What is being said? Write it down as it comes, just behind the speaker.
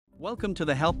Welcome to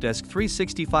the Helpdesk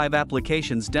 365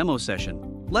 Applications demo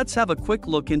session. Let's have a quick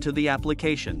look into the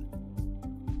application.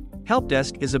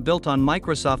 Helpdesk is a built on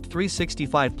Microsoft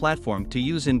 365 platform to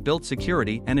use in built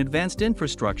security and advanced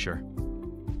infrastructure.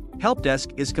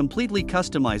 Helpdesk is completely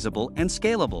customizable and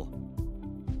scalable.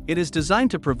 It is designed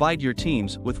to provide your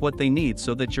teams with what they need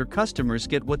so that your customers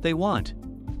get what they want.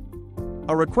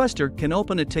 A requester can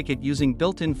open a ticket using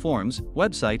built-in forms,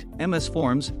 website, MS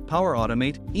Forms, Power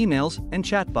Automate, emails, and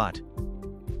chatbot.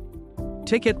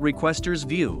 Ticket Requesters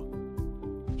View.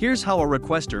 Here's how a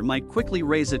requester might quickly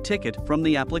raise a ticket from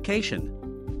the application.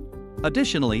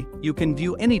 Additionally, you can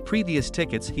view any previous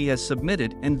tickets he has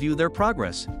submitted and view their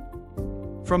progress.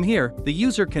 From here, the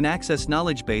user can access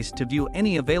knowledge base to view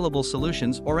any available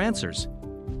solutions or answers.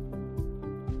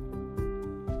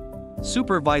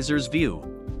 Supervisors View.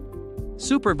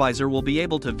 Supervisor will be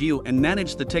able to view and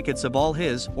manage the tickets of all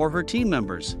his or her team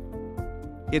members.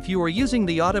 If you are using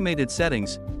the automated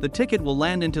settings, the ticket will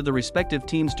land into the respective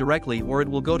teams directly, or it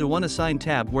will go to unassigned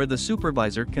tab where the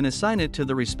supervisor can assign it to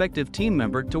the respective team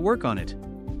member to work on it.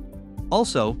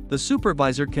 Also, the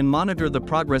supervisor can monitor the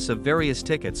progress of various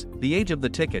tickets, the age of the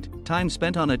ticket, time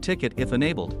spent on a ticket if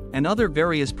enabled, and other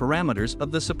various parameters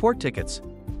of the support tickets.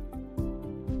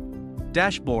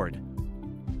 Dashboard.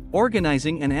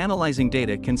 Organizing and analyzing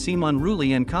data can seem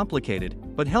unruly and complicated,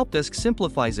 but Helpdesk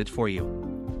simplifies it for you.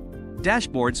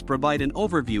 Dashboards provide an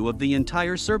overview of the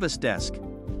entire service desk.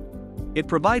 It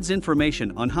provides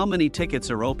information on how many tickets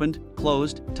are opened,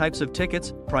 closed, types of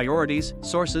tickets, priorities,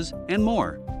 sources, and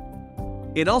more.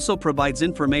 It also provides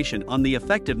information on the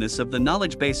effectiveness of the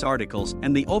knowledge base articles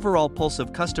and the overall pulse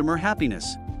of customer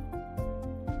happiness.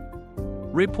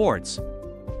 Reports.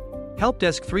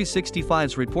 Helpdesk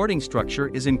 365's reporting structure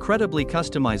is incredibly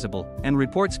customizable, and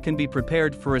reports can be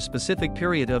prepared for a specific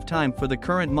period of time for the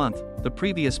current month, the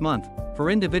previous month, for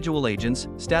individual agents,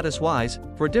 status-wise,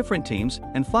 for different teams,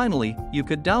 and finally, you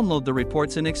could download the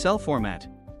reports in Excel format.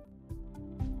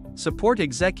 Support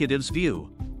Executives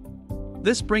View.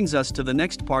 This brings us to the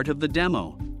next part of the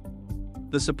demo.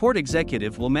 The support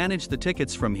executive will manage the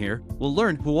tickets from here, will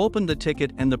learn who opened the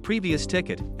ticket and the previous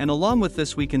ticket, and along with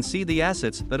this we can see the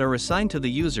assets that are assigned to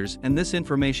the users, and this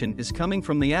information is coming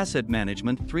from the Asset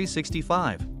Management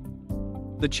 365.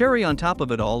 The cherry on top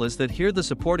of it all is that here the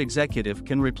support executive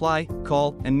can reply,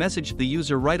 call, and message the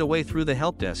user right away through the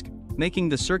helpdesk, making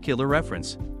the circular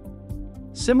reference.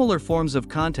 Similar forms of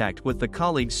contact with the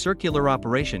colleagues' circular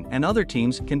operation and other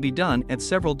teams can be done at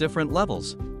several different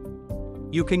levels.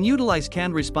 You can utilize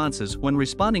canned responses when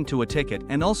responding to a ticket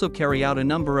and also carry out a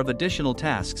number of additional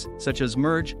tasks, such as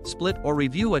merge, split, or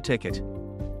review a ticket.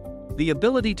 The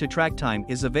ability to track time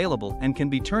is available and can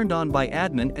be turned on by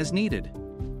admin as needed.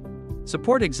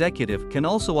 Support executive can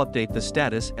also update the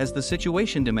status as the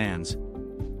situation demands.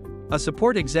 A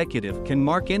support executive can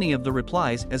mark any of the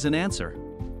replies as an answer.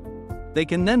 They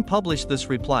can then publish this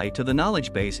reply to the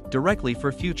knowledge base directly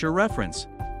for future reference.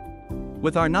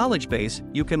 With our knowledge base,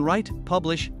 you can write,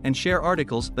 publish, and share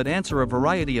articles that answer a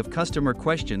variety of customer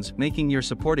questions, making your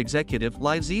support executive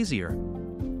lives easier.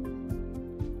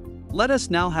 Let us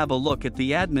now have a look at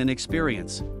the admin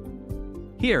experience.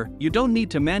 Here, you don't need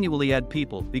to manually add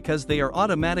people because they are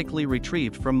automatically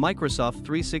retrieved from Microsoft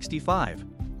 365.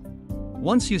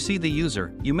 Once you see the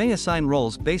user, you may assign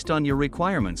roles based on your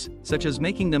requirements, such as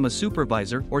making them a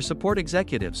supervisor or support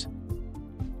executives.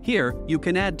 Here, you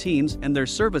can add teams and their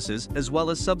services as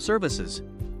well as sub-services.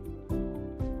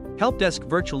 Helpdesk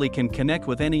virtually can connect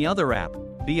with any other app,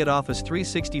 be it Office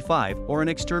 365 or an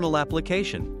external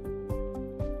application.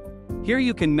 Here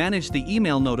you can manage the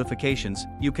email notifications.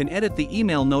 You can edit the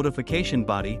email notification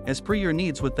body as per your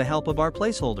needs with the help of our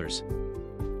placeholders.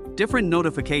 Different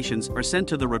notifications are sent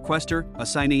to the requester,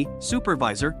 assignee,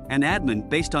 supervisor, and admin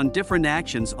based on different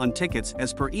actions on tickets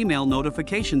as per email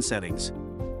notification settings.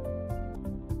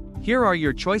 Here are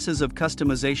your choices of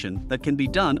customization that can be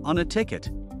done on a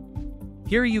ticket.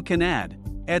 Here you can add,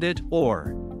 edit,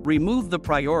 or remove the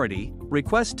priority,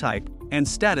 request type, and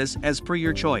status as per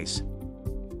your choice.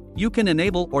 You can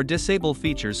enable or disable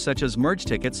features such as merge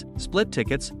tickets, split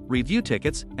tickets, review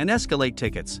tickets, and escalate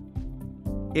tickets.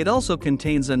 It also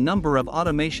contains a number of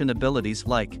automation abilities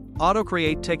like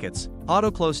auto-create tickets,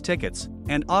 auto-close tickets,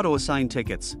 and auto-assign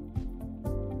tickets.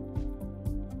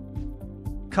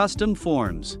 Custom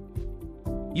Forms.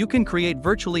 You can create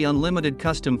virtually unlimited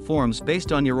custom forms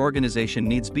based on your organization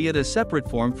needs, be it a separate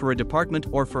form for a department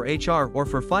or for HR or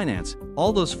for finance.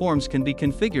 All those forms can be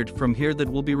configured from here that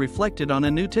will be reflected on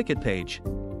a new ticket page.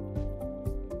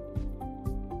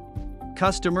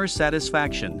 Customer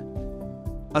Satisfaction.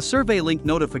 A survey link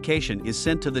notification is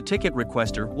sent to the ticket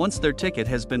requester once their ticket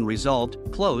has been resolved,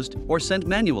 closed, or sent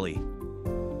manually.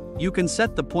 You can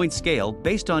set the point scale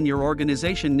based on your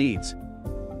organization needs.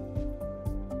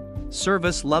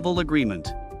 Service Level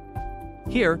Agreement.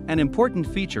 Here, an important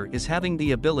feature is having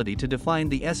the ability to define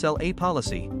the SLA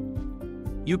policy.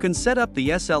 You can set up the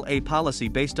SLA policy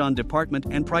based on department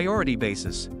and priority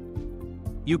basis.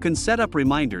 You can set up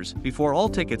reminders before all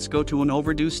tickets go to an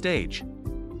overdue stage.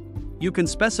 You can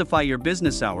specify your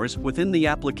business hours within the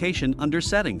application under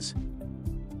Settings.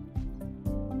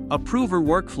 Approver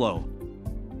Workflow.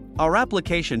 Our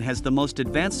application has the most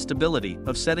advanced stability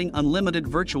of setting unlimited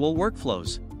virtual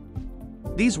workflows.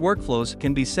 These workflows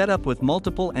can be set up with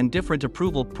multiple and different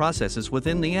approval processes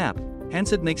within the app,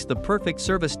 hence it makes the perfect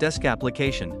service desk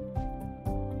application.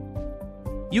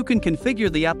 You can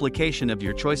configure the application of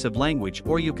your choice of language,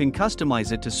 or you can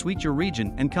customize it to suit your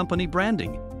region and company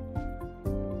branding.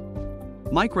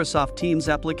 Microsoft Teams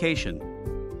application.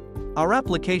 Our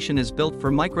application is built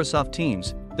for Microsoft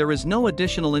Teams. There is no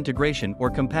additional integration or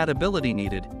compatibility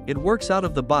needed. It works out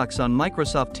of the box on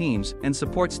Microsoft Teams and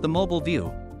supports the mobile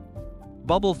view.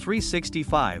 Bubble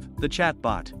 365, the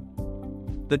chatbot.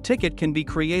 The ticket can be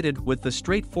created with the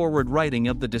straightforward writing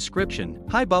of the description.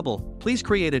 "Hi Bubble, please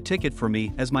create a ticket for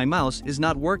me as my mouse is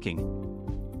not working."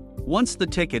 Once the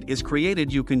ticket is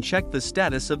created, you can check the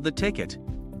status of the ticket.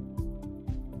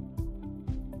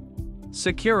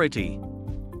 Security.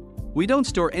 We don't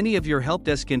store any of your help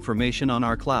desk information on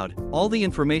our cloud. All the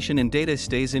information and data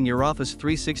stays in your Office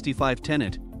 365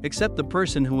 tenant, except the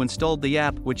person who installed the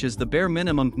app, which is the bare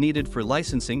minimum needed for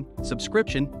licensing,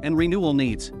 subscription, and renewal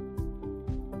needs.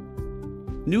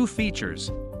 New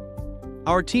features.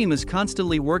 Our team is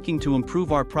constantly working to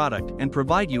improve our product and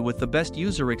provide you with the best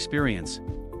user experience.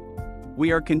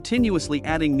 We are continuously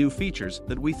adding new features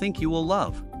that we think you will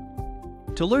love.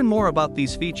 To learn more about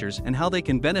these features and how they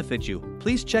can benefit you,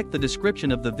 please check the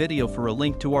description of the video for a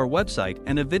link to our website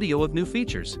and a video of new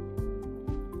features.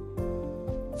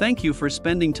 Thank you for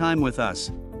spending time with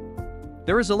us.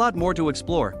 There is a lot more to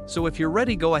explore, so if you're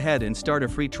ready, go ahead and start a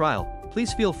free trial.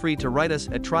 Please feel free to write us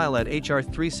at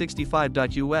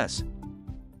trial@hr365.us.